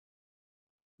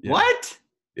Yeah. What?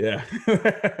 Yeah.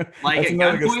 Like That's at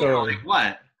another good gunpoint or story. like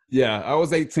what? Yeah. I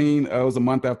was 18. It was a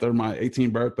month after my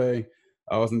 18th birthday.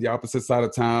 I was in the opposite side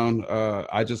of town.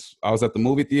 I was at the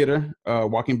movie theater,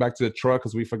 walking back to the truck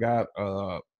because we forgot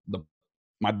the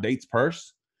my date's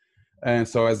purse. And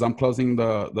so as I'm closing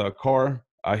the car,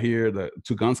 I hear the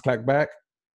two guns clack back.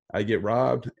 I get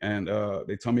robbed, and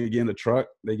they tell me to get in the truck.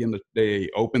 They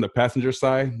open the passenger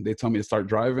side. They tell me to start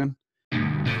driving.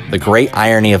 The great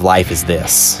irony of life is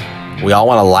this. We all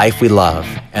want a life we love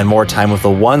and more time with the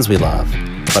ones we love.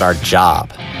 But our job,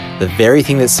 the very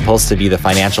thing that's supposed to be the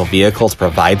financial vehicle to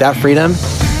provide that freedom,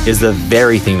 is the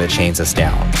very thing that chains us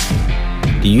down.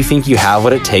 Do you think you have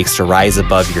what it takes to rise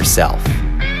above yourself?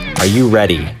 Are you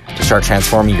ready to start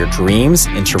transforming your dreams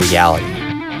into reality?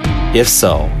 If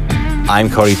so, I'm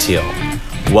Cody Teal.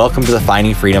 Welcome to the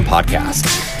Finding Freedom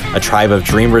Podcast, a tribe of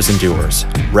dreamers and doers,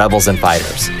 rebels and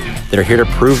fighters that are here to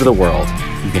prove to the world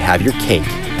you can have your cake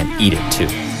and eat it too.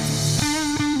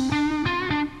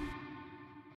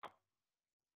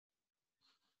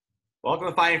 Welcome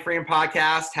to the Finding Freedom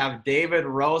Podcast. Have David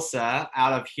Rosa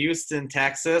out of Houston,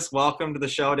 Texas. Welcome to the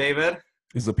show, David.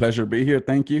 It's a pleasure to be here.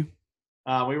 Thank you.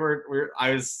 I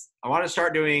wanted to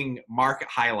start doing market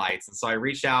highlights, and so I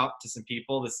reached out to some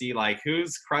people to see like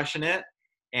who's crushing it.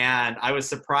 And I was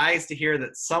surprised to hear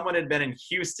that someone had been in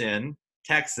Houston,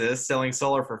 Texas, selling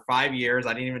solar for 5 years.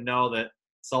 I didn't even know that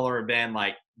solar had been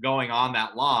like going on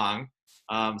that long.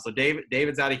 So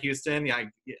David's out of Houston. Yeah,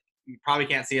 you probably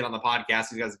can't see it on the podcast.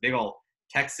 He's got this big old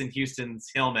Texan Houston's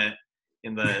helmet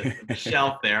in the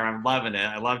shelf there. I'm loving it.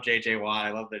 I love JJY.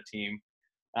 I love their team.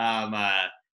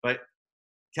 But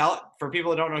for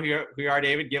people that don't know who you are,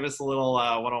 David, give us a little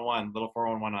 101, little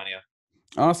 411 on you.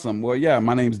 Awesome. Well, yeah,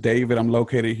 my name's David. I'm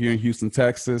located here in Houston,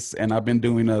 Texas, and I've been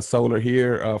doing solar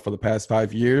here for the past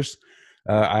 5 years.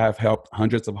 I have helped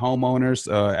hundreds of homeowners,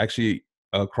 actually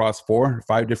across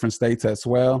 5 different states as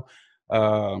well.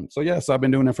 So I've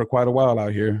been doing it for quite a while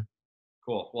out here.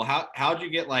 Cool. Well, how'd you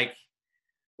get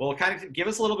kind of give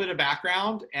us a little bit of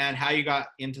background and how you got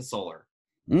into solar.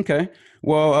 Okay.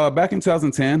 Well, back in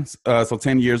 2010, so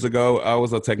 10 years ago, I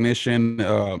was a technician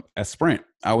at Sprint.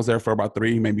 I was there for about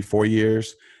 3, maybe 4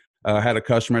 years. I had a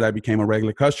customer that became a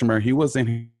regular customer. He was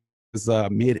in his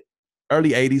mid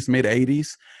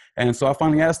 80s. And so I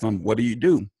finally asked him, what do you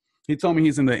do? He told me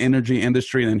he's in the energy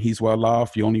industry and he's well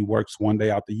off. He only works one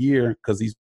day out the year because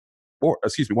he's bored.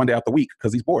 One day out the week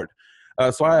because he's bored.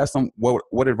 So I asked him,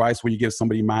 what advice would you give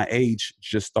somebody my age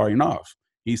just starting off?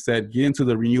 He said, get into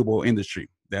the renewable industry.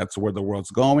 That's where the world's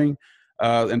going.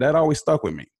 And that always stuck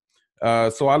with me.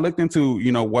 So I looked into,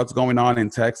 what's going on in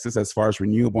Texas as far as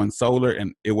renewable and solar,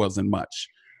 and it wasn't much.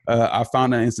 I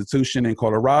found an institution in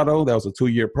Colorado that was a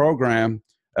 2-year program.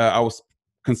 I was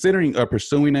considering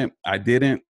pursuing it. I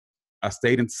didn't. I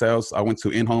stayed in sales. I went to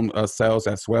in-home sales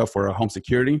as well for home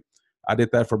security. I did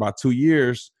that for about 2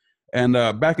 years. And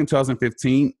back in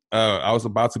 2015, I was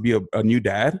about to be a new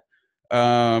dad.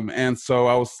 And so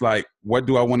I was like, what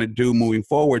do I want to do moving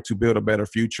forward to build a better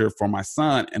future for my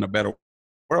son and a better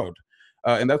world?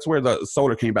 And that's where the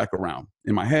solar came back around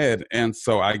in my head. And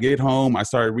so I get home, I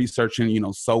started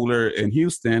researching, solar in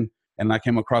Houston, and I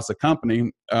came across a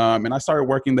company. And I started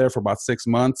working there for about 6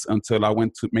 months until I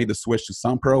made the switch to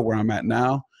SunPro, where I'm at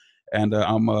now. And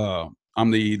I'm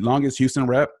the longest Houston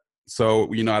rep. So,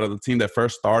 out of the team that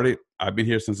first started, I've been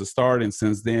here since the start. And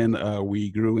since then,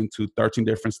 we grew into 13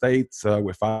 different states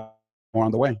with 5 more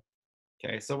on the way.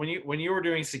 Okay. So when you were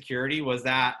doing security, was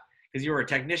that because you were a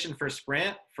technician for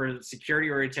Sprint for security,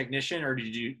 or a technician, or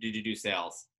did you do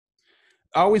sales?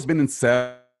 I've always been in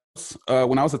sales.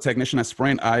 When I was a technician at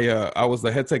Sprint, I was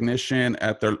the head technician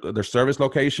at their service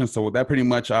location. So that pretty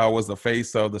much I was the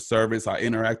face of the service. I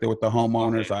interacted with the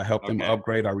homeowners. Okay. I helped them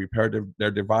upgrade. I repaired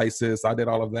their devices. I did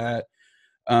all of that.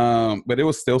 But it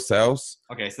was still sales.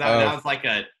 Okay, so that was like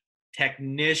a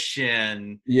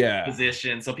technician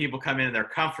position. So people come in and they're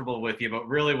comfortable with you, but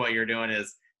really what you're doing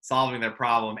is solving their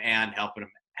problem and helping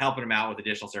them out with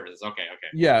additional services. Okay.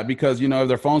 Yeah, because, if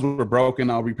their phones were broken,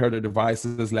 I'll repair their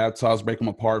devices, laptops, break them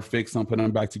apart, fix them, put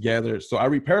them back together. So I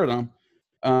repaired them,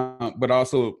 but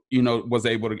also, was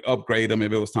able to upgrade them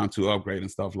if it was time to upgrade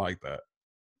and stuff like that.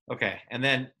 Okay. And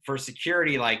then for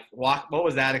security, like what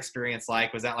was that experience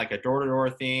like? Was that like a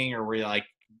door-to-door thing, or were you like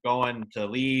going to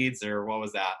leads, or what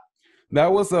was that? That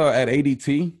was at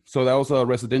ADT. So that was a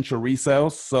residential resale.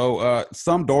 So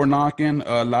some door knocking,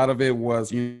 a lot of it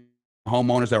was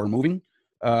homeowners that were moving,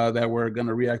 that were going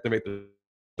to reactivate the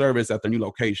service at their new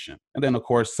location. And then, of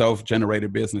course,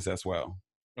 self-generated business as well.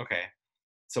 Okay.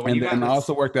 So I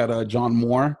also worked at John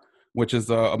Moore. which is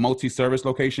a multi-service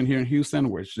location here in Houston,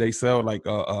 which they sell like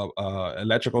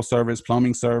electrical service,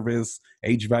 plumbing service,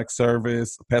 HVAC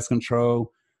service, pest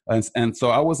control. And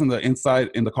so I was inside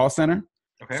in the call center.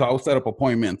 Okay. So I would set up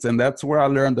appointments, and that's where I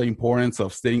learned the importance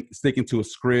of sticking to a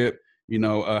script,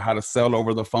 how to sell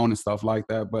over the phone and stuff like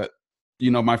that. But,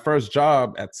 my first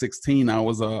job at 16, I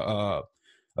was a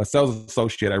sales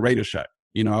associate at Radio Shack.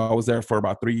 I was there for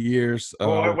about 3 years.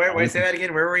 Wait, say that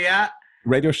again. Where were you at?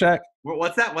 Radio Shack.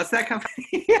 What's that company?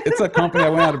 It's a company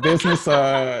that went out of business.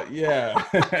 Yeah.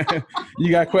 You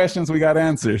got questions, we got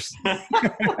answers.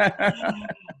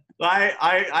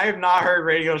 I have not heard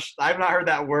I've not heard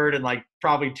that word in like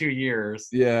probably 2 years.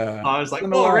 Yeah. I was like,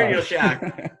 Radio Shack.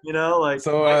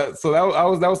 So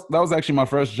that was actually my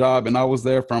first job, and I was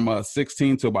there from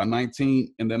 16 to about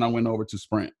 19, and then I went over to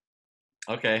Sprint.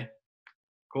 Okay.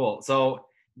 Cool. So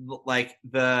like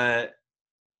the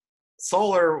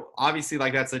solar, obviously,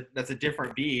 like that's a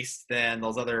different beast than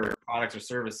those other products or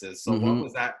services. So what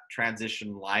was that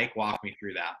transition like? Walk me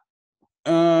through that.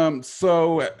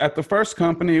 So at the first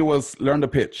company, it was learn to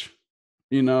pitch.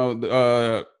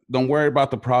 Don't worry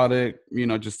about the product.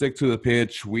 Just stick to the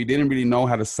pitch. We didn't really know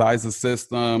how to size the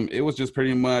system. It was just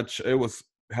pretty much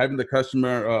having the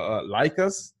customer like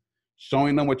us,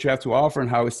 showing them what you have to offer and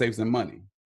how it saves them money.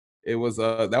 It was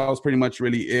that was pretty much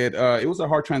really it. It was a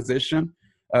hard transition.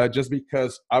 Just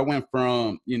because I went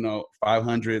from, $500,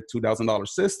 $2,000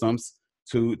 systems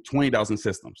to 20,000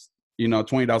 systems,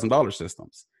 $20,000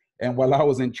 systems. And while I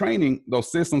was in training,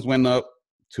 those systems went up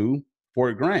to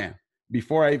 $4,000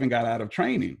 before I even got out of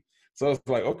training. So it's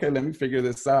like, okay, let me figure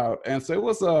this out. And so it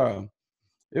was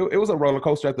a roller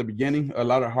coaster at the beginning, a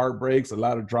lot of heartbreaks, a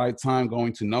lot of dry time,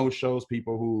 going to no shows,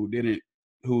 people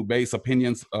who base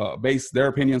their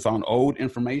opinions on old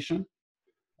information.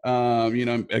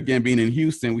 Again, being in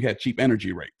Houston, we had cheap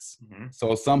energy rates.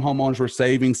 So some homeowners were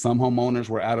saving, some homeowners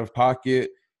were out of pocket.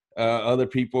 Other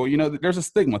people, there's a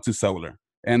stigma to solar.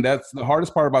 And that's the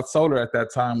hardest part about solar at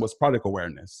that time was product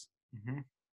awareness.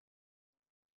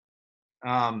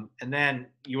 And then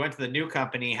you went to the new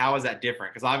company. How was that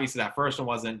different? Because obviously that first one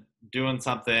wasn't doing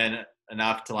something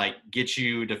enough to like get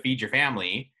you to feed your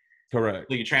family. Correct.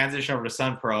 So you transition over to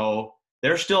SunPro.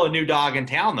 They're still a new dog in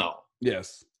town though.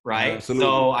 Yes. Right. Absolutely.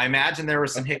 So I imagine there were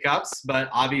some hiccups, but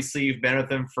obviously you've been with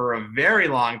them for a very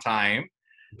long time.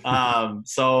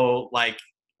 So like,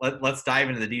 let's dive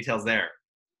into the details there.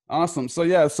 Awesome. So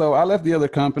I left the other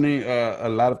company.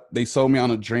 They sold me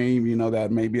on a dream, that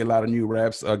maybe a lot of new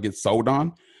reps get sold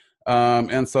on.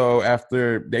 And so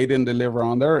after they didn't deliver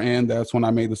on their end, that's when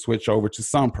I made the switch over to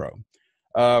SunPro.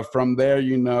 From there,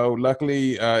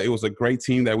 luckily it was a great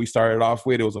team that we started off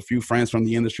with. It was a few friends from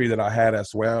the industry that I had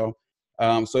as well.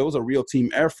 So it was a real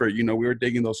team effort. We were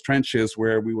digging those trenches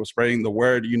where we were spreading the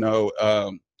word,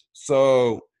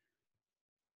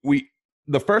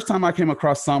 the first time I came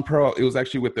across SunPro, it was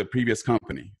actually with the previous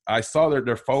company. I saw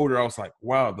their folder. I was like,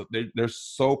 wow, they're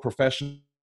so professional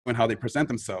in how they present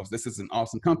themselves. This is an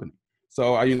awesome company.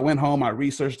 So I went home, I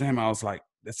researched them. I was like,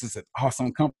 this is an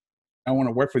awesome company. I want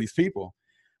to work for these people.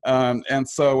 And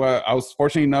so I was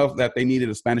fortunate enough that they needed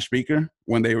a Spanish speaker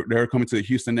when they were coming to the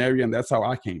Houston area, and that's how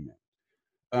I came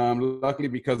in. Luckily,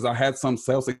 because I had some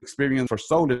sales experience for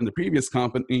solar in the previous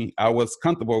company, I was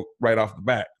comfortable right off the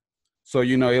bat. So,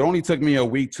 it only took me a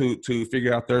week to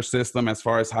figure out their system as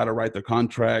far as how to write the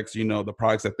contracts, the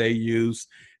products that they use.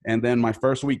 And then my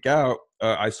first week out,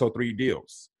 I sold 3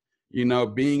 deals.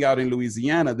 Being out in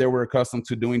Louisiana, they were accustomed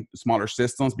to doing smaller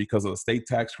systems because of the state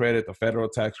tax credit, the federal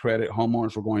tax credit.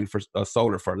 Homeowners were going for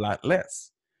solar for a lot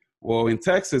less. Well, in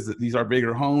Texas, these are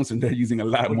bigger homes and they're using a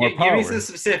lot more power. Give me some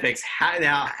specifics.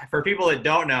 Now, for people that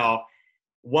don't know,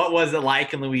 what was it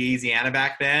like in Louisiana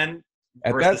back then?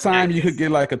 At that time, Texas? You could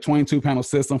get like a 22-panel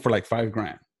system for like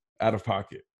 $5,000 out of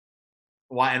pocket.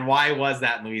 Why was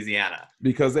that in Louisiana?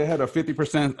 Because they had a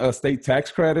 50% state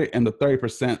tax credit and the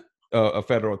 30% a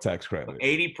federal tax credit.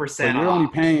 80%. So you're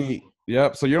only paying.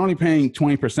 Yep. So you're only paying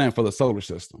 20% for the solar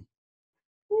system.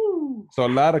 Woo. So a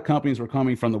lot of companies were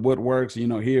coming from the woodworks,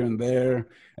 here and there,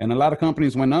 and a lot of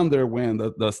companies went under when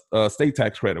the state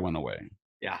tax credit went away.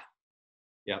 Yeah.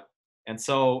 Yep. And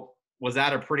so was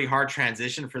that a pretty hard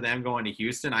transition for them going to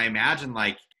Houston? I imagine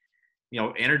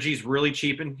energy is really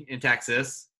cheap in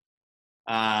Texas.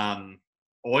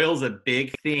 Oil's a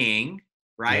big thing,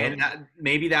 right? Yep. And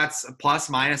maybe that's a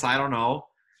plus minus. I don't know.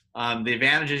 The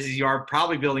advantages is you are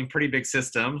probably building pretty big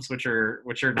systems, which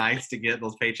are nice to get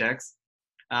those paychecks.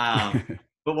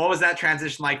 But what was that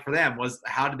transition like for them?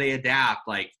 How did they adapt?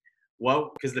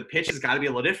 Because the pitch has got to be a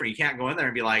little different. You can't go in there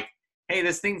and be like, hey,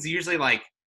 this thing's usually like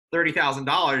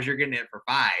 $30,000. You're getting it for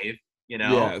 $5,000.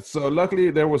 Yeah. So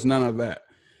luckily there was none of that.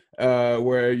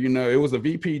 where, you know, it was a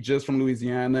VP just from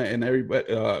Louisiana, and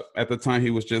everybody, at the time he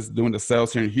was just doing the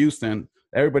sales here in Houston.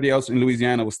 Everybody else in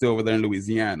Louisiana was still over there in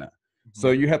Louisiana.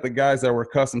 So Mhm. you had the guys that were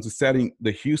accustomed to setting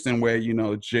the Houston way, you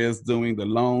know, just doing the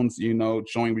loans, you know,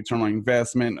 showing return on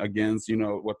investment against, you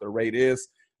know, what the rate is.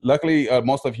 Luckily,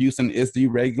 most of Houston is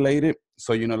deregulated.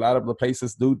 So, you know, a lot of the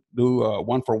places do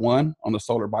 1-for-1 on the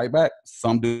solar buyback.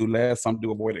 Some do less, some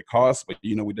do avoided costs, but,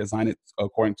 you know, we design it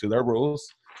according to their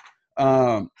rules.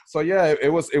 So yeah,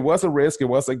 it was a risk. It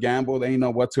was a gamble. They didn't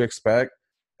know what to expect.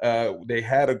 They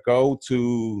had a goal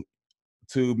to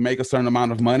make a certain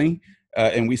amount of money,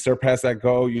 and we surpassed that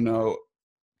goal, you know,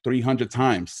 300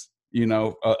 times, you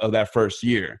know, of that first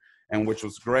year, and which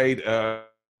was great.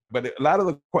 But a lot of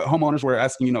the homeowners were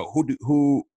asking, you know,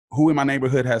 who in my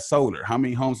neighborhood has solar? How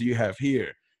many homes do you have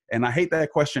here? And I hate that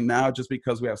question now, just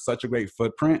because we have such a great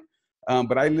footprint.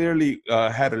 But I literally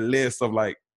had a list of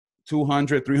like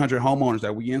 200, 300 homeowners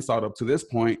that we installed up to this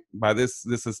point. By this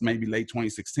is maybe late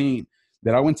 2016,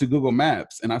 that I went to Google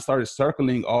Maps and I started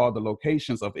circling all the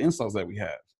locations of installs that we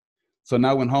have. So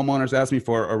now when homeowners ask me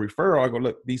for a referral, I go,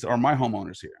 look, these are my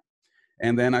homeowners here.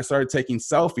 And then I started taking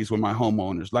selfies with my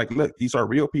homeowners. Like, look, these are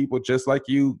real people just like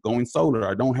you going solar.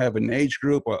 I don't have an age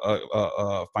group or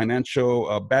a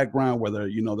financial background, whether,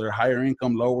 you know, they're higher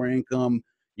income, lower income,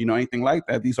 you know, anything like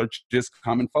that. These are just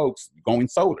common folks going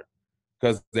solar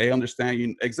because they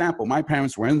understand. Example, my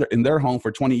parents were in their home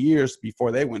for 20 years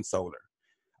before they went solar.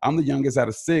 I'm the youngest out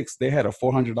of 6. They had a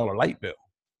 $400 light bill.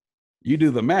 You do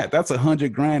the math. That's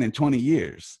 $100,000 in 20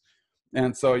 years.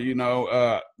 And so, you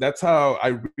know, that's how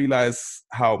I realized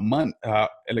how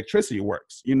electricity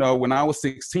works. You know, when I was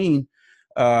 16,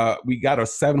 we got a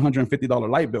 $750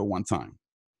 light bill one time.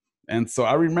 And so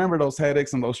I remember those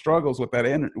headaches and those struggles with that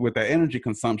energy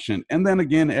consumption. And then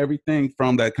again, everything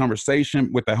from that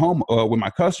conversation with the home with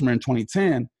my customer in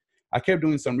 2010, I kept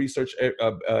doing some research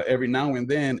every now and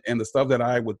then, and the stuff that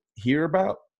I would hear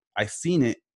about, I seen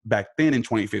it back then in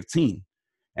 2015.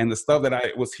 And the stuff that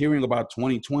I was hearing about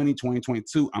 2020,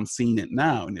 2022, I'm seeing it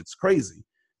now, and it's crazy.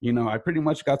 You know, I pretty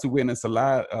much got to witness a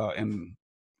lot, and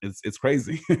it's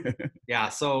crazy. Yeah.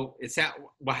 So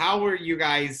well, how were you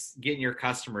guys getting your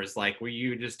customers? Like, were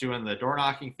you just doing the door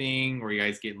knocking thing? Were you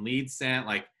guys getting leads sent?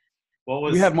 Like, what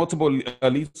We was, had multiple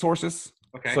lead sources.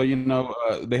 So, okay. you know,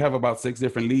 they have about 6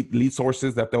 different lead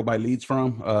sources that they'll buy leads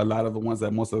from. A lot of the ones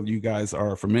that most of you guys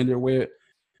are familiar with.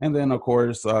 And then, of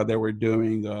course, they were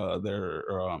doing their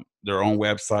own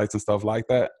websites and stuff like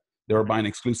that. They were buying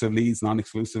exclusive leads,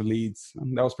 non-exclusive leads.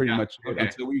 And that was pretty Yeah. much it Okay.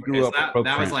 until we Okay. grew So up a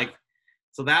that was footprint. like,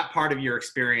 so that part of your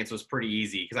experience was pretty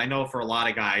easy, because I know for a lot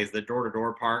of guys, the door to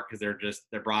door part, because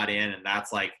they're brought in, and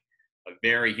that's like a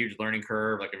very huge learning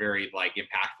curve, like a very like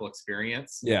impactful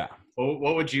experience. Yeah.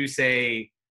 What would you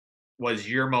say was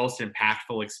your most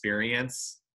impactful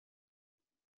experience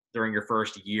during your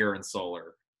first year in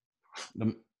solar?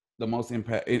 The, the most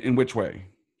impact in which way?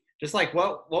 Just like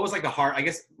what was like the hard, I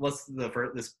guess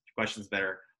this question's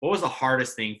better. What was the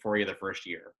hardest thing for you the first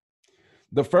year?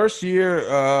 The first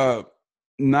year,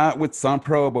 not with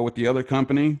SunPro, but with the other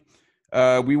company,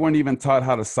 we weren't even taught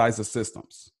how to size the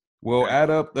systems. We'll Okay. add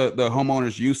up the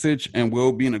homeowner's usage, and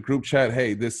we'll be in a group chat.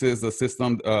 Hey, this is the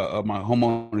system of my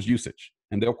homeowner's usage,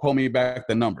 and they'll call me back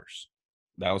the numbers.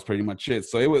 That was pretty much it.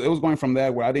 So it was going from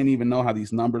that where I didn't even know how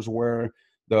these numbers were,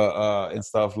 and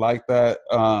stuff like that.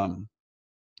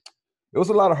 It was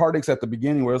a lot of heartaches at the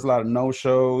beginning, where there's a lot of no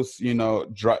shows. You know,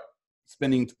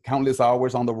 spending countless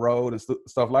hours on the road and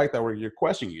stuff like that, where you're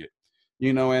questioning it.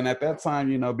 You know, and at that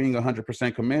time, you know, being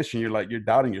 100% commission, you're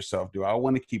doubting yourself. Do I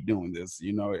want to keep doing this?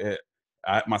 You know,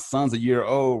 my son's a year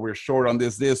old. We're short on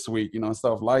this week. You know, and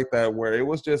stuff like that. Where it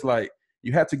was just like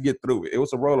you had to get through it. It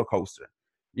was a roller coaster.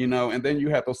 You know, and then you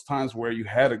had those times where you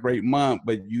had a great month,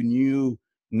 but you knew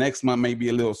next month may be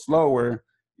a little slower.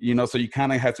 You know, so you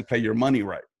kind of had to play your money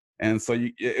right. And so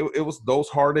it was those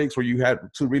heartaches where you had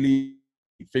to really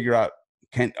figure out,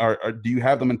 or do you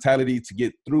have the mentality to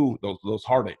get through those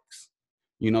heartaches?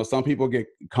 You know, some people get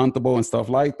comfortable and stuff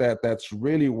like that. That's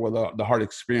really where the hard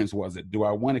experience was. It. Do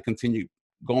I want to continue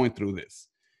going through this?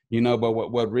 You know, but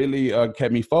what really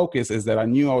kept me focused is that I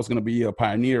knew I was going to be a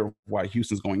pioneer of why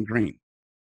Houston's going green.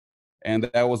 And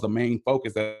that was the main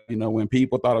focus. That, you know, when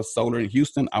people thought of solar in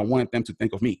Houston, I wanted them to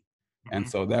think of me. And Mhm.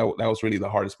 so that was really the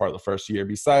hardest part of the first year.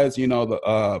 Besides, you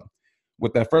know,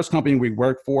 with that first company we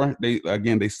worked for,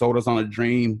 they sold us on a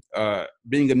dream.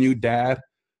 Being a new dad,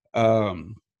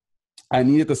 um, I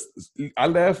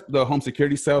left the home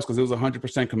security sales because it was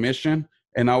 100% commission,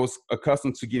 and I was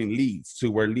accustomed to getting leads, to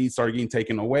where leads started getting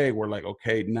taken away. We're like,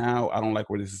 okay, now I don't like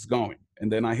where this is going.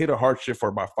 And then I hit a hardship for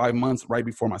about 5 months right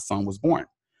before my son was born.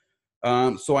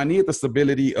 So I needed the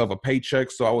stability of a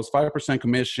paycheck. So I was 5%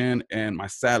 commission and my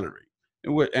salary.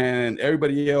 And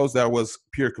everybody else that was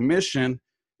pure commission,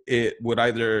 it would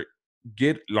either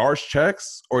get large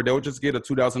checks or they would just get a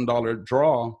 $2,000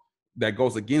 draw that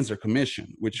goes against their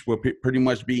commission, which will pretty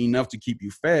much be enough to keep you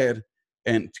fed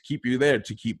and to keep you there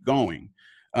to keep going,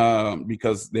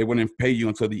 because they wouldn't pay you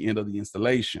until the end of the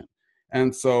installation.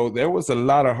 And so there was a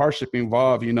lot of hardship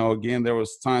involved. Again, there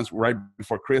was times right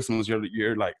before Christmas,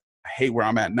 you're like, I hate where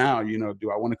I'm at now.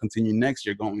 Do I want to continue next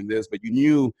year going this? But you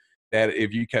knew that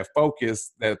if you kept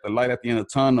focused, that the light at the end of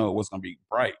the tunnel was going to be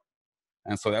bright.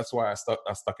 And so that's why I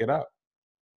stuck it out.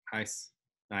 Nice.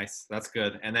 That's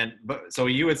good. And then, so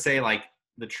you would say like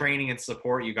the training and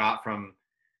support you got from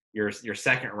your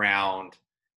second round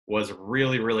was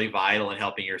really, really vital in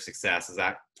helping your success. Is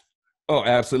that? Oh,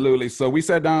 absolutely. So we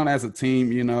sat down as a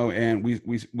team, and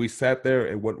we sat there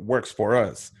at what works for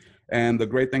us. And the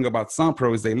great thing about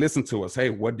SunPro is they listen to us. Hey,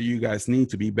 what do you guys need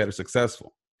to be better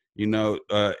successful?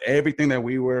 Everything that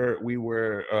we were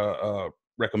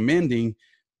recommending,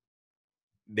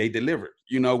 they delivered.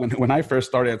 When I first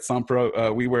started at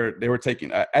SunPro, they were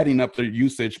taking adding up their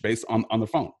usage based on the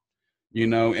phone,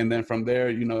 and then from there,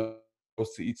 you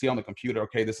see on the computer,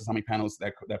 okay, this is how many panels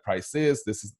that price is.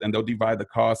 And they'll divide the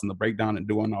cost and the breakdown and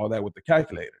doing all that with the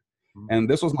calculator. Mm-hmm. And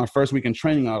this was my first week in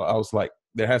training. I was like,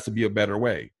 there has to be a better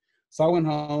way. So I went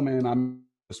home and I made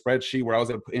a spreadsheet where I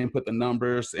was able to input the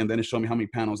numbers, and then it showed me how many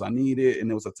panels I needed, and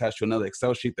it was attached to another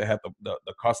Excel sheet that had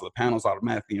the cost of the panels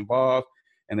automatically involved.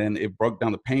 And then it broke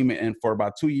down the payment. And for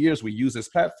about 2 years, we used this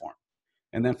platform.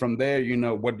 And then from there,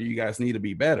 what do you guys need to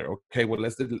be better? Okay, well,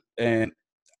 let's do it. And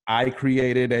I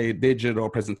created a digital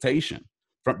presentation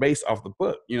based off the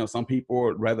book. Some people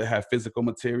would rather have physical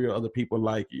material. Other people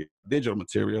like digital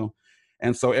material.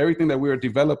 And so everything that we were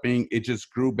developing, it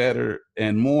just grew better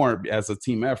and more as a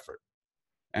team effort.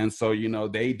 And so,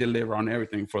 they deliver on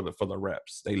everything for the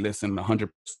reps. They listen 100%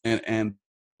 and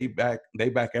they back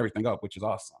everything up, which is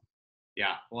awesome.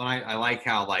 Yeah. Well, I like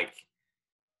how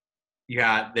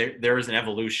there was an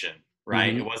evolution,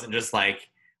 right? Mm-hmm. It wasn't just like,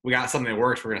 we got something that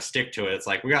works, we're going to stick to it. It's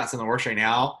like, we got something that works right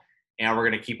now, and we're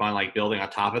going to keep on building on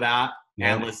top of that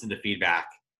and listen to feedback,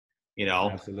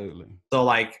 Absolutely.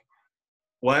 So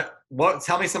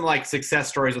tell me some success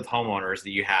stories with homeowners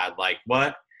that you had,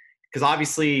 because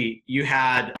obviously you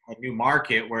had a new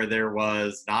market where there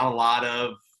was not a lot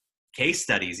of case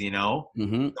studies,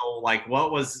 Mm-hmm. So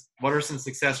what are some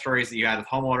success stories that you had with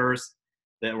homeowners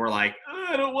that were like,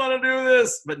 I don't want to do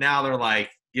this, but now they're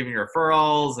giving you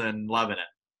referrals and loving it?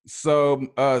 So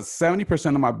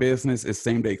 70% of my business is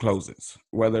same day closes,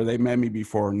 whether they met me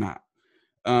before or not.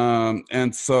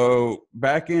 And so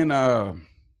back in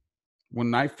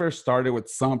when I first started with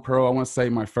SunPro, I want to say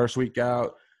my first week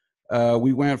out,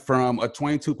 we went from a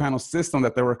 22 panel system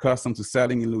that they were accustomed to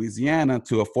selling in Louisiana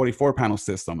to a 44 panel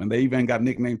system. And they even got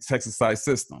nicknamed Texas size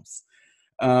systems.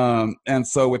 And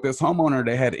so with this homeowner,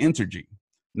 they had Entergy.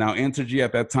 Now, Entergy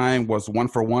at that time was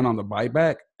 1-for-1 on the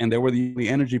buyback, and they were the only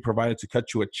energy provider to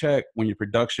cut you a check when your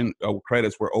production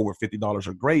credits were over $50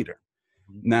 or greater.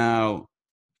 Mm-hmm. Now,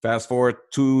 fast forward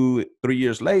 2-3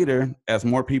 years later, as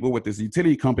more people with this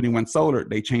utility company went solar,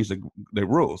 they changed the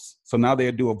rules. So now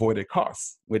they do avoided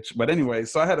costs, but anyway,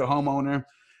 so I had a homeowner.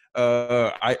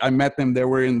 I met them. They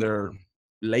were in their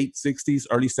late 60s,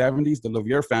 early 70s, the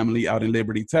Lavier family out in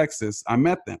Liberty, Texas. I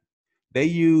met them. They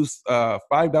use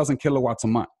 5,000 kilowatts a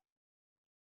month,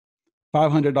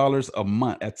 $500 a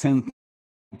month at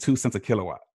 10.2 cents a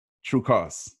kilowatt, true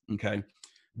cost. Okay.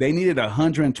 They needed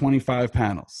 125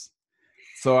 panels.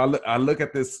 So I look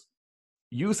at this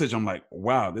usage. I'm like,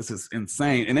 wow, this is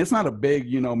insane. And it's not a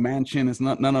big, mansion. It's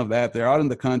not none of that. They're out in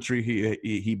the country.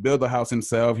 He built the house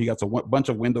himself. He got a bunch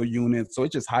of window units. So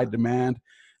it's just high demand.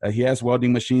 He has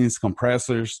welding machines,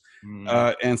 compressors.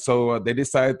 And so they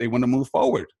decided they want to move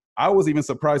forward. I was even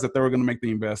surprised that they were going to make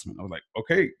the investment. I was like,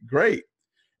 okay, great.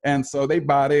 And so they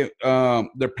bought it.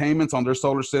 Their payments on their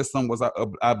solar system was,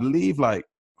 I believe,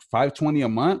 $520 a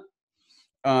month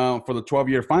for the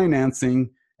 12-year financing.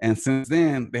 And since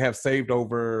then, they have saved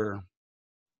over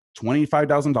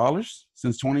 $25,000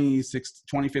 since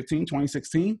 2015,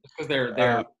 2016. Because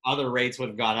their other rates would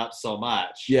have gone up so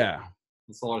much. Yeah.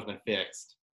 The solar's been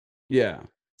fixed. Yeah.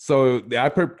 So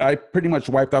I pretty much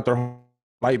wiped out their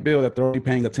light bill that they're only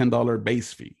paying a $10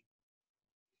 base fee.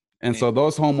 And so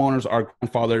those homeowners are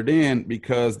grandfathered in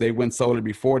because they went solar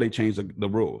before they changed the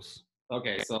rules.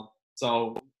 Okay, so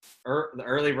the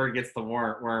early bird gets the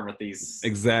worm with these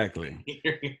exactly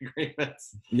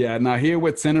agreements. Yeah. Now here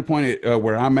with CenterPoint,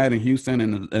 where I'm at in Houston,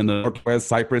 in the Northwest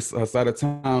Cypress side of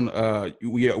town,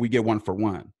 we get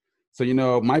 1-for-1.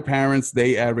 So, my parents,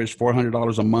 they averaged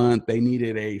 $400 a month. They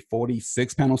needed a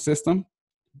 46 panel system.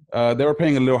 They were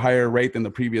paying a little higher rate than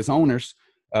the previous owners.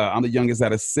 I'm the youngest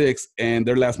out of 6, and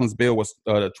their last month's bill was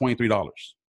 $23.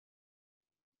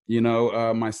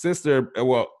 My sister,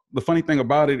 well, the funny thing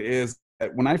about it is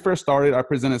that when I first started, I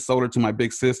presented solar to my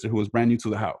big sister who was brand new to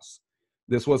the house.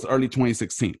 This was early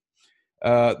 2016.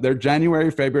 Their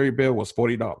January, February bill was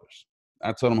 $40.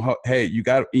 I told them, hey, you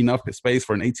got enough space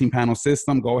for an 18 panel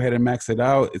system. Go ahead and max it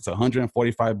out. It's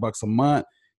 $145 a month.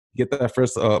 Get that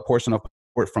first portion of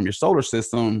support from your solar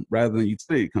system rather than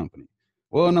utility company.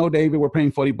 Well, no, David, we're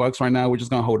paying $40 right now. We're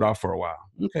just going to hold off for a while.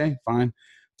 Okay, fine.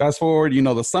 Fast forward,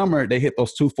 the summer, they hit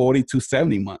those 240,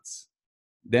 270 months.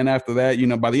 Then after that,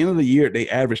 by the end of the year, they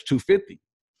averaged 250.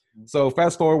 So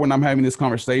fast forward when I'm having this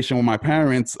conversation with my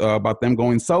parents about them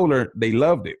going solar, they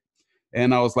loved it.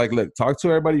 And I was like, look, talk to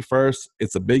everybody first.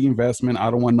 It's a big investment.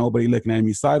 I don't want nobody looking at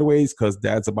me sideways because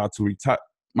dad's about to retire.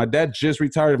 My dad just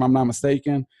retired, if I'm not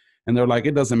mistaken. And they're like,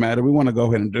 it doesn't matter. We want to go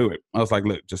ahead and do it. I was like,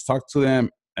 look, just talk to them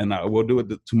and we'll do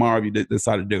it tomorrow if you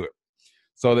decide to do it.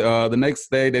 So the next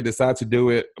day they decide to do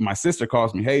it. My sister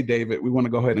calls me, hey, David, we want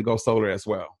to go ahead and go solar as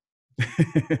well.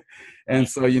 And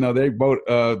so, they both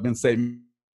been saying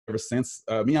ever since.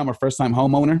 Me, I'm a first-time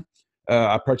homeowner.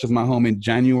 I purchased my home in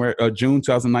June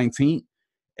 2019,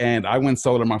 and I went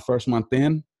solar my first month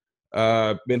in.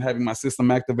 Been having my system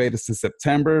activated since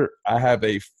September. I have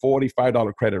a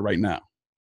 $45 credit right now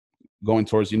going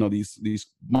towards, these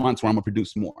months where I'm going to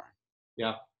produce more.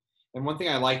 Yeah. And one thing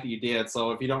I like that you did,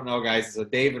 so if you don't know, guys, is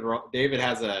that David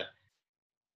has a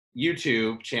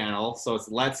YouTube channel, so it's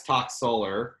Let's Talk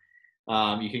Solar.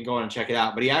 You can go in and check it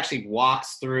out. But he actually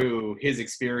walks through his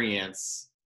experience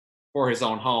for his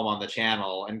own home on the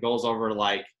channel and goes over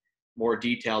like more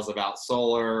details about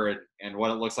solar and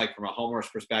what it looks like from a homeowner's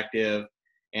perspective.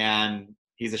 And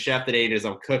he's a chef that ate his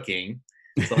own cooking.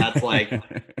 So that's like,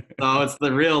 so it's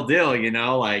the real deal,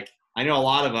 like I know a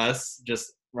lot of us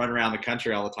just run around the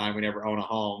country all the time. We never own a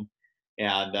home.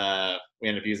 And we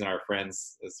end up using our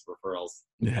friends as referrals.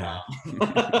 Yeah.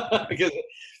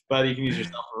 But you can use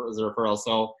yourself as a referral.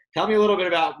 So tell me a little bit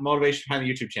about motivation behind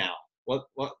the YouTube channel.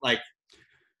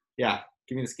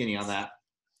 Give me the skinny on that.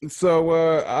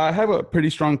 So I have a pretty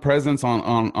strong presence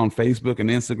on Facebook and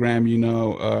Instagram,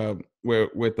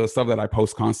 with the stuff that I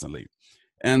post constantly.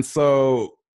 And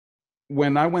so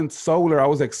when I went solar, I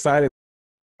was excited.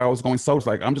 I was going solar.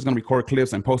 Like, I'm just going to record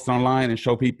clips and post it online and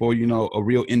show people, a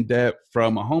real in-depth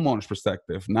from a homeowner's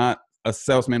perspective, not a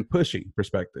salesman pushing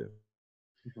perspective.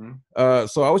 Mm-hmm.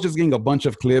 So I was just getting a bunch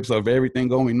of clips of everything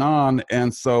going on.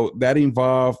 And so that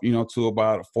involved, to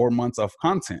about 4 months of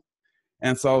content.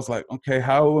 And so I was like, okay,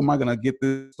 how am I going to get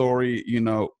this story?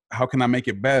 How can I make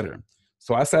it better?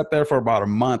 So I sat there for about a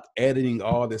month editing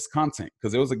all this content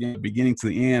because it was, again, beginning to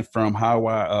the end, from how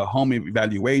home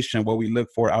evaluation, what we look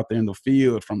for out there in the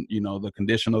field, from, the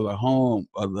condition of the home,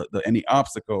 any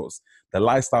obstacles, the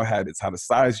lifestyle habits, how to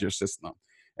size your system,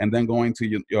 and then going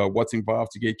to what's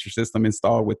involved to get your system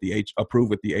installed with approved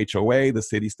with the HOA, the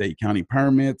city, state, county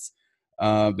permits,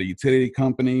 the utility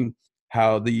company,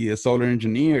 how the solar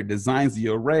engineer designs the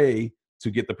array to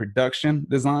get the production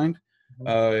designed.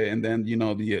 And then,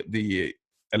 the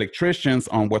electricians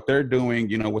on what they're doing,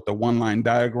 with the one-line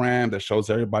diagram that shows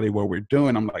everybody what we're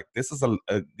doing. I'm like, this is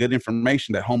a good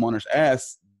information that homeowners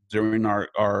ask during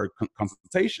our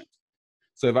consultations.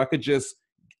 So if I could just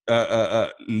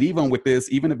leave them with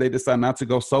this, even if they decide not to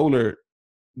go solar,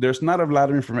 there's not a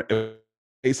lot of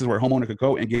places where a homeowner could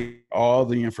go and get all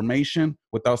the information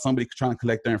without somebody trying to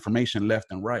collect their information left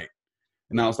and right.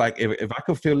 And I was like, if I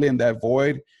could fill in that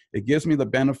void, it gives me the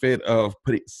benefit of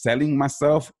selling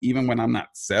myself even when I'm not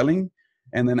selling.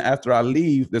 And then after I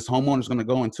leave, this homeowner is going to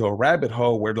go into a rabbit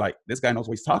hole where, like, this guy knows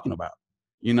what he's talking about,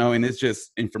 and it's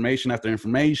just information after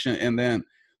information. And then,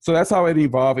 so that's how it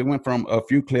evolved. It went from a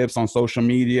few clips on social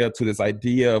media to this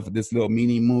idea of this little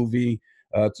mini movie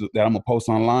that I'm gonna post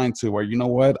online, to where,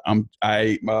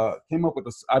 I came up with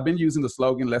this. I've been using the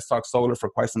slogan "Let's Talk Solar" for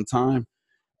quite some time.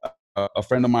 A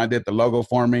friend of mine did the logo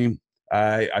for me.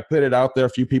 I put it out there. A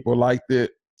few people liked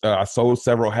it. I sold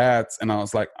several hats, and I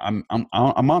was like, I'm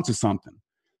onto something.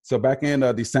 So back in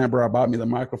December, I bought me the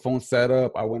microphone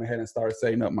setup. I went ahead and started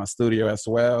setting up my studio as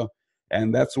well,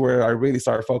 and that's where I really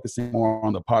started focusing more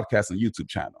on the podcast and YouTube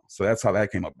channel. So that's how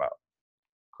that came about.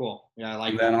 Cool. Yeah, I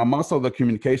like that. And I'm also the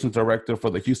communications director for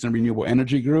the Houston Renewable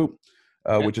Energy Group,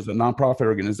 which is a nonprofit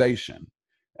organization.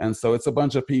 And so it's a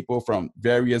bunch of people from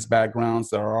various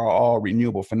backgrounds that are all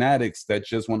renewable fanatics that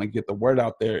just want to get the word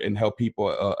out there and help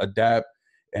people adapt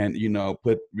and,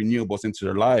 put renewables into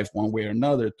their life one way or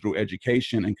another through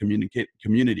education and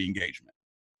community engagement.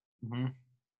 Mm-hmm.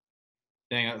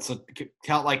 Dang. So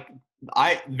tell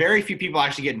very few people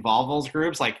actually get involved in those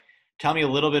groups. Like, tell me a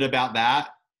little bit about that.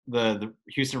 The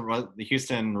Houston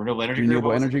Renewable Energy Group.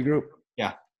 Renewable Energy Group.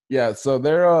 Yeah. Yeah, so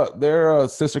they're a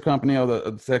sister company of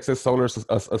the Texas Solar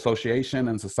Association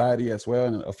and Society as well,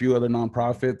 and a few other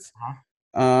nonprofits.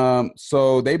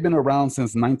 So they've been around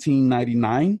since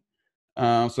 1999.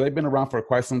 So they've been around for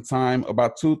quite some time.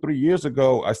 About 2-3 years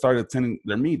ago, I started attending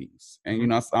their meetings, and you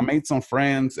know, I made some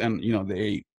friends, and you know,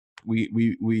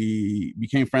 we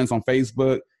became friends on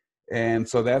Facebook, and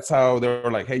so that's how they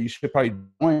were like, "Hey, you should probably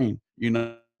join, you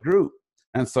know, the group."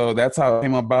 And so that's how it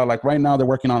came about. Like right now, they're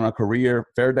working on a career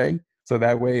fair day. So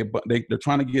that way, but they're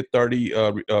trying to get 30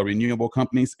 renewable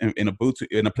companies in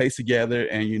a place together,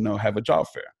 and you know, have a job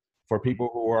fair for people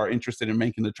who are interested in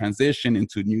making the transition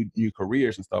into new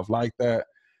careers and stuff like that.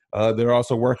 They're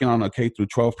also working on a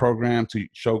K-12 program to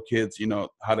show kids, you know,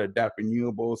 how to adapt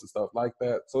renewables and stuff like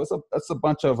that. So it's a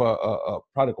bunch of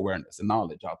product awareness and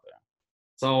knowledge out there.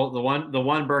 So the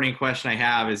one burning question I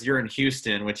have is, you're in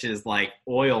Houston, which is like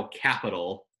oil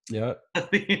capital Yeah. of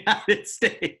the United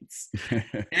States.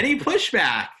 Any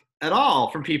pushback at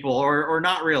all from people, or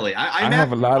not really? I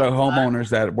have a lot of homeowners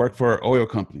that work for oil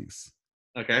companies.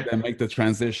 Okay. That make the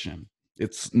transition.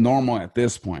 It's normal at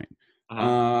this point.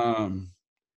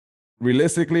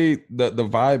 Realistically, the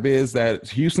vibe is that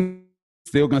Houston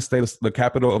still going to stay the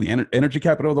capital of the energy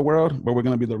capital of the world, but we're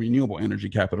going to be the renewable energy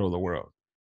capital of the world.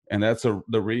 And that's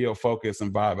the real focus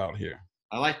and vibe out here.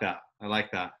 I like that.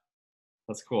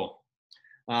 That's cool.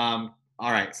 All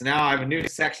right. So now I have a new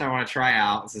section I want to try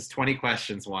out. This is 20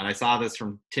 questions one. I saw this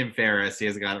from Tim Ferriss. He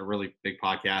has got a really big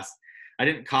podcast. I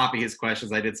didn't copy his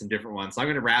questions. I did some different ones. So I'm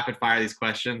going to rapid fire these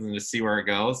questions and just see where it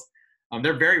goes.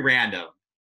 They're very random.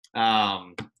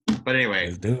 But anyway,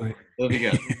 let's do it. It'll be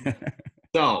good.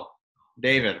 So,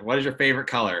 David, what is your favorite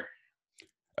color?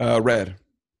 Red.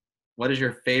 What is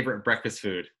your favorite breakfast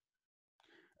food?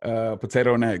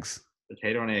 Potato and eggs.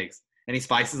 Potato and eggs. Any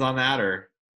spices on that, or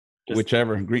just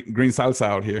whichever? Green salsa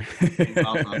out here.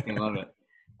 I love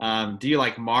it. Do you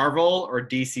like Marvel or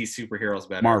DC superheroes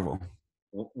better? Marvel.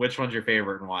 Which one's your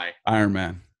favorite and why? Iron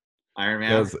Man. Iron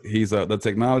Man. Because he's the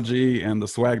technology and the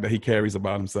swag that he carries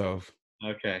about himself.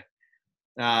 Okay.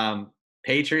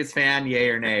 Patriots fan, yay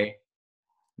or nay?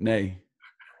 Nay.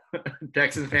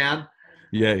 Texans fan?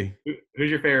 Yay. Who's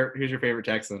your favorite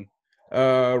Texan?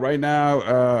 Right now,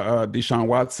 Deshaun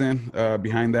Watson.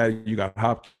 Behind that, you got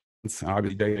Hopkins.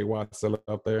 Obviously, J.J. Watt still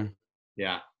up there.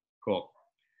 Yeah, cool.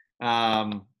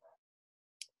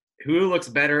 Who looks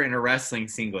better in a wrestling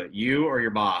singlet, you or your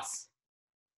boss?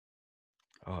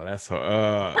 Oh, that's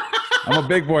I'm a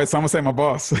big boy, so I'm gonna say my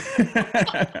boss.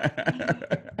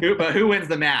 Who wins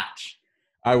the match?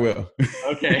 I will.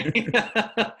 Okay.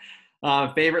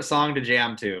 Favorite song to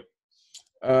jam to?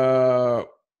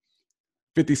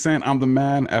 50 Cent, I'm the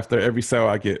man. After every sale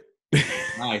I get.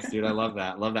 Nice, dude. I love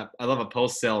that. I love a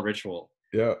post-sale ritual.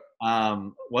 Yeah.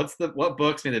 What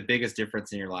books made the biggest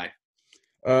difference in your life?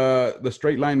 The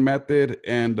Straight Line Method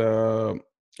and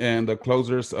the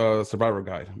Closer's Survivor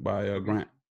Guide by Grant.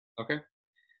 Okay.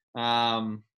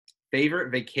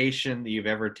 Favorite vacation that you've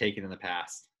ever taken in the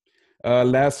past?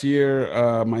 Last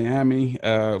year, Miami,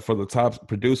 for the top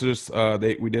producers,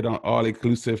 we did an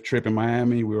all-inclusive trip in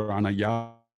Miami. We were on a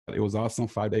yacht. It was awesome.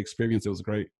 5-day experience. It was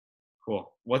great. Cool.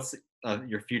 What's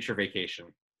your future vacation?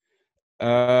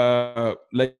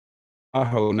 Lake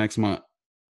Tahoe next month.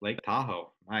 Lake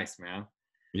Tahoe. Nice, man.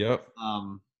 Yep.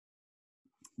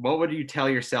 What would you tell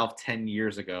yourself 10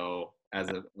 years ago as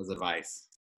advice?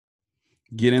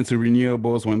 Get into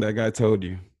renewables when that guy told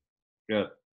you. Good.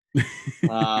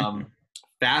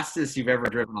 Fastest you've ever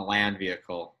driven a land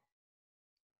vehicle?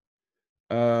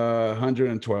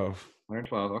 112.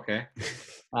 112. Okay.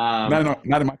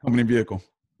 Not in my company vehicle.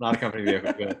 Not a company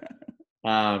vehicle. Good.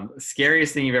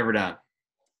 Scariest thing you've ever done?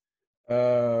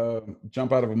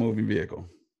 Jump out of a moving vehicle.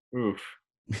 Oof.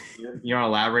 You want to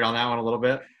elaborate on that one a little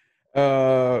bit?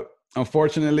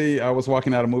 Unfortunately, I was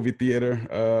walking out of a movie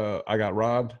theater. I got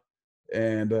robbed,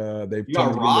 and they You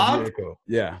got robbed?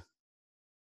 Yeah.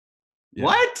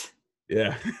 What?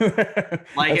 Yeah.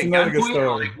 Like at gunpoint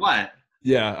or like what?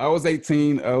 Yeah, I was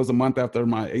 18. It was a month after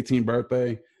my 18th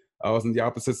birthday. I was in the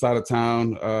opposite side of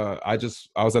town. I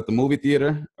was at the movie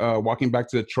theater, walking back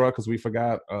to the truck because we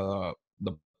forgot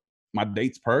my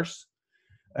date's purse.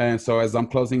 And so as I'm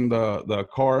closing the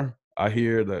car, I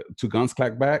hear the two guns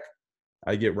clack back.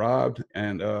 I get robbed,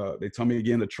 and they tell me to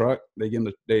get in the truck.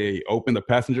 They open the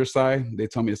passenger side. They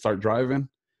tell me to start driving.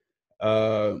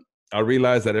 I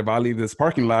realized that if I leave this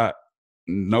parking lot,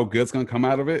 no good's gonna come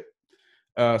out of it.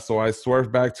 So I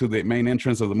swerved back to the main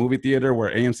entrance of the movie theater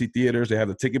where AMC Theaters, they have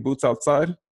the ticket booths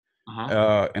outside.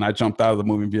 And I jumped out of the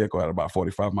moving vehicle at about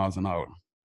 45 miles an hour.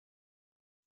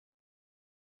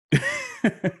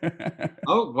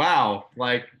 Oh, wow.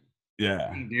 Like,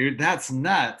 Yeah. dude, that's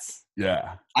nuts.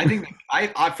 Yeah. I think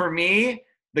for me,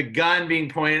 the gun being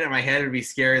pointed at my head would be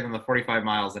scarier than the 45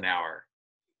 miles an hour.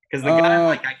 Because the gun,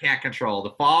 like, I can't control.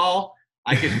 The fall,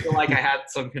 I could feel like I had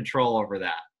some control over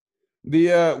that.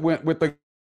 With the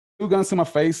two guns to my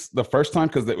face the first time,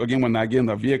 because again, when I get in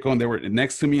the vehicle and they were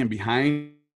next to me and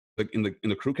behind in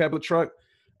the crew cab of the truck,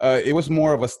 it was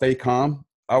more of a stay calm.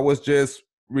 I was just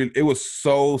it was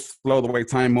so slow the way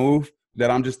time moved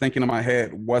that I'm just thinking in my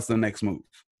head, what's the next move?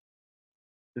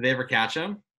 Did they ever catch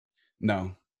him?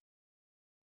 No.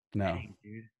 Dang,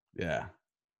 dude. Yeah.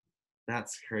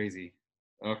 That's crazy.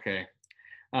 Okay.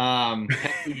 Pet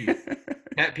peeves.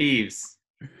 Pet peeves.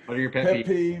 What are your pet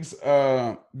peeves? Pet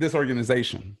peeves,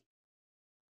 disorganization.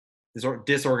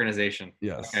 Disorganization.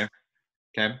 Yes.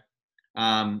 Okay.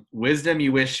 Wisdom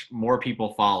you wish more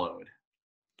people followed.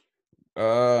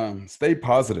 Stay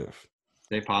positive.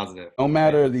 Stay positive. No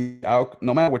matter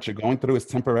no matter what you're going through, it's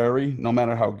temporary. No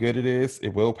matter how good it is,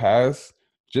 it will pass.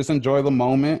 Just enjoy the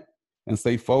moment and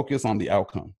stay focused on the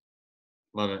outcome.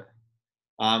 Love it.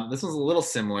 This one's a little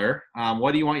similar.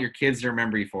 What do you want your kids to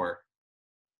remember you for?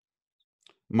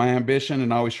 My ambition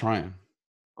and always trying.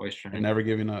 Always trying. And never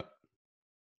giving up.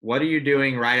 What are you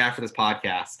doing right after this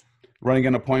podcast? Running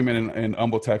an appointment in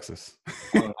Humble, Texas.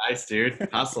 Oh, nice, dude.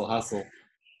 Hustle.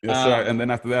 Yes, sir. And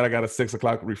then after that, I got a 6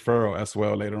 o'clock referral as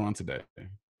well later on today.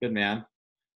 Good, man.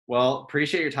 Well,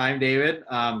 appreciate your time, David.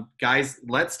 Guys,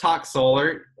 let's talk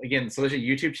solar. Again, so there's a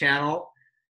YouTube channel.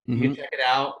 You can check it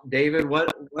out. David,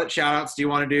 what shout outs do you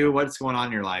want to do? What's going on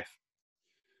in your life?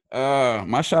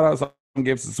 My shout outs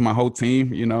gives to my whole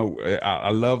team. You know,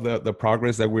 I love the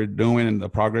progress that we're doing and the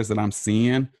progress that I'm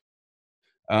seeing.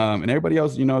 And everybody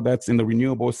else, you know, that's in the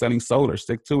renewable selling solar,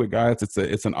 stick to it, guys.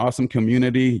 It's an awesome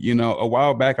community. You know, a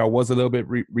while back I was a little bit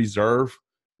reserved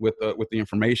with the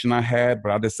information I had,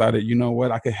 but I decided, you know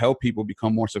what, I could help people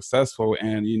become more successful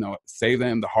and, you know, save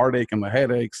them the heartache and the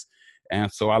headaches. And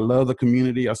so I love the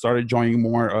community. I started joining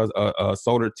more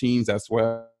solar teams as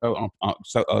well,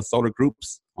 solar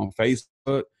groups on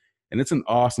Facebook. And it's an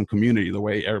awesome community, the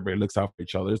way everybody looks out for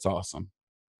each other. It's awesome.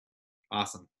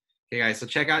 Awesome. Okay, guys, so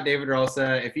check out David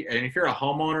Rosa. If you're a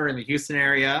homeowner in the Houston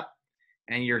area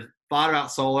and you're thought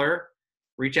about solar,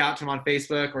 reach out to him on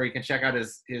Facebook, or you can check out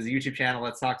his YouTube channel,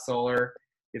 Let's Talk Solar.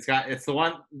 It's the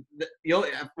one that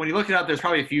when you look it up, there's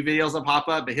probably a few videos that pop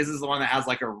up, but his is the one that has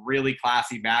like a really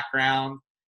classy background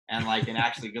and like an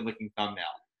actually good looking thumbnail.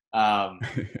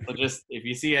 So just if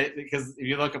you see it, because if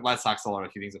you look up Let's Talk Solar, a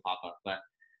few things will pop up, but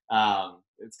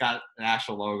it's got an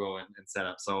actual logo and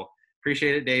setup. So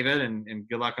appreciate it, David, and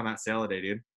good luck on that sale today,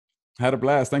 dude. Had a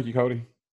blast. Thank you, Cody.